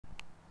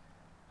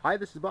Hi,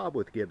 this is Bob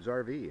with Gibbs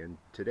RV, and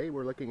today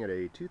we're looking at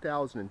a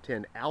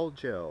 2010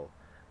 Aljo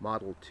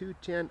Model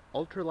 210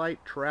 Ultralight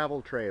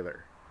Travel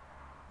Trailer.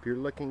 If you're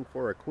looking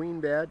for a queen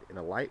bed in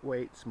a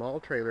lightweight small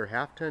trailer,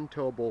 half-ton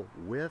towable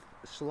with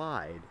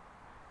slide,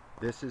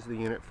 this is the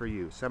unit for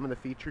you. Some of the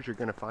features you're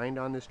going to find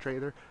on this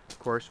trailer, of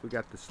course, we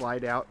got the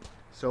slide-out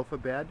sofa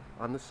bed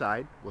on the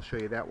side. We'll show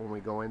you that when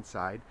we go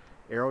inside.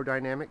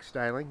 Aerodynamic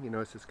styling. You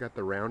notice it's got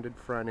the rounded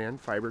front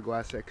end,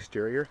 fiberglass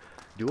exterior,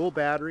 dual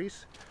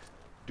batteries,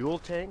 dual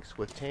tanks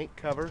with tank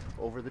cover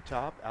over the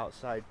top,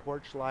 outside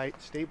porch light,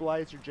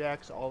 stabilizer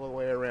jacks all the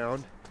way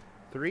around,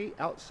 3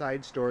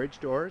 outside storage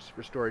doors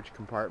for storage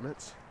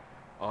compartments,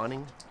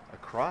 awning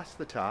across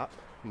the top.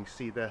 You can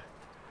see the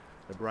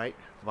bright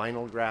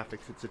vinyl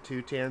graphics. It's a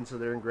 210, so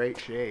they're in great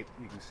shape.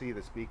 You can see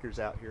the speakers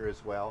out here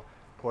as well.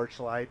 Porch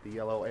light, the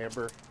yellow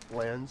amber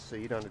lens, so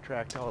you don't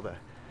attract all the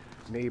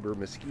neighbor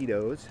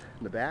mosquitoes.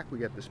 In the back we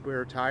got the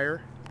spare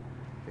tire,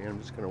 and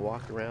I'm just going to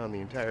walk around the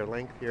entire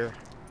length here,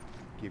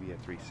 give you a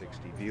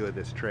 360 view of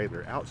this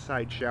trailer.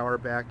 Outside shower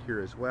back here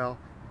as well.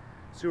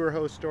 Sewer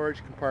hose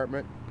storage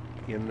compartment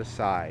in the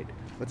side.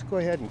 Let's go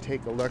ahead and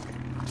take a look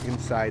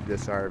inside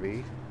this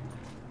RV.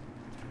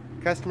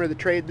 Customer that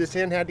traded this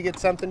in had to get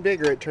something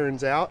bigger, it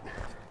turns out.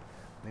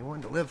 They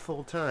wanted to live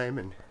full time,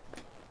 and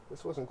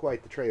this wasn't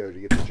quite the trailer to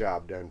get the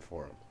job done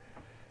for them.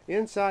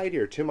 Inside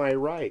here to my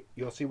right,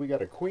 you'll see we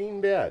got a queen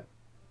bed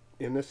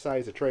in this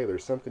size of trailer,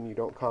 something you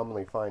don't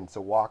commonly find. It's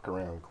a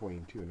walk-around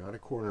queen too, not a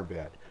corner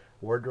bed.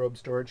 Wardrobe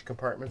storage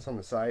compartments on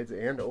the sides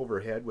and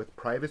overhead with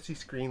privacy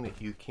screen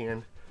that you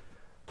can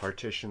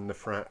partition the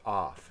front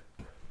off.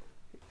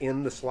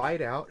 In the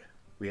slide out,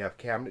 we have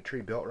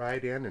cabinetry built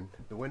right in, and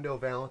the window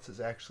valances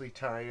actually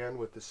tie in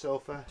with the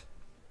sofa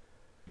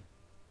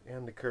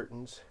and the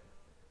curtains,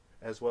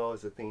 as well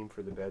as a theme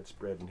for the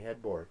bedspread and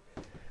headboard.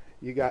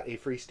 You got a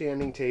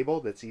freestanding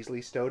table that's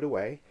easily stowed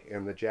away,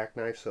 and the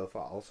jackknife sofa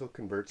also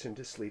converts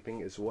into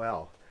sleeping as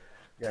well.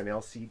 Got an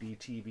LCD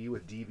TV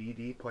with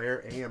DVD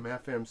player, AM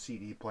FM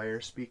CD player,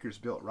 speakers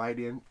built right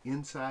in,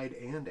 inside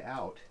and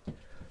out.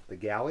 The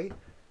galley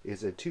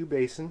is a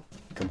 2-basin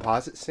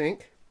composite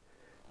sink.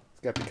 It's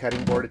got the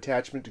cutting board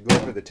attachment to go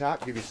over the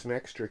top, give you some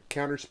extra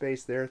counter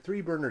space there.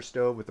 3-burner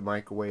stove with a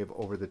microwave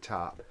over the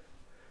top.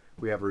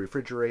 We have a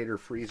refrigerator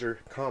freezer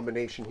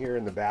combination here,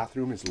 and the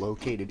bathroom is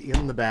located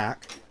in the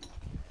back.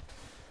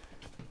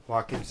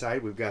 Walk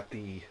inside, we've got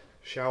the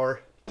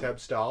shower tub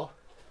stall,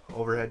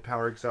 overhead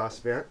power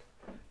exhaust vent,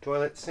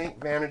 toilet,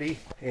 sink, vanity,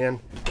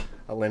 and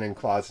a linen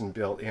closet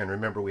built in.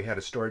 Remember, we had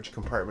a storage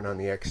compartment on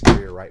the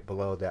exterior right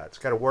below that. It's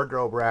got a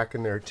wardrobe rack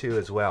in there too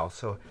as well.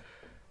 So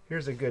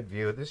here's a good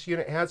view. This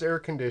unit has air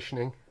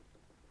conditioning.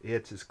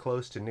 It's as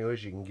close to new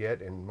as you can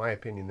get. In my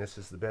opinion, this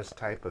is the best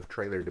type of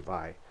trailer to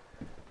buy.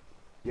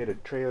 Get a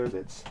trailer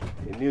that's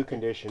in new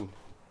condition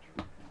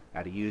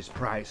at a used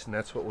price, and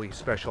that's what we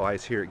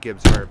specialize here at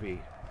Gibbs RV.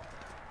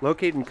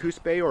 Located in Coos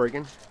Bay,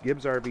 Oregon,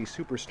 Gibbs RV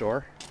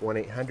Superstore,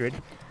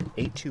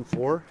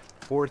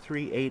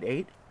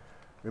 1-800-824-4388.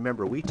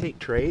 Remember, we take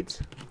trades,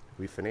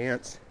 we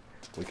finance,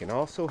 we can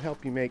also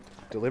help you make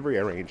delivery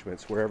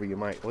arrangements wherever you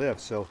might live.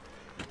 So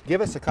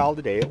give us a call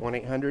today at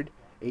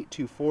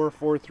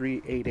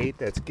 1-800-824-4388.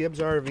 That's Gibbs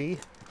RV,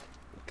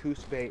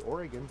 Coos Bay,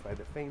 Oregon, by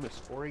the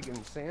famous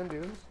Oregon sand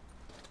dunes.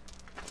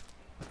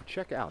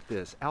 Check out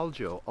this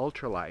Aljo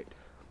Ultralight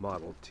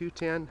Model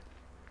 210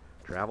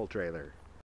 travel trailer.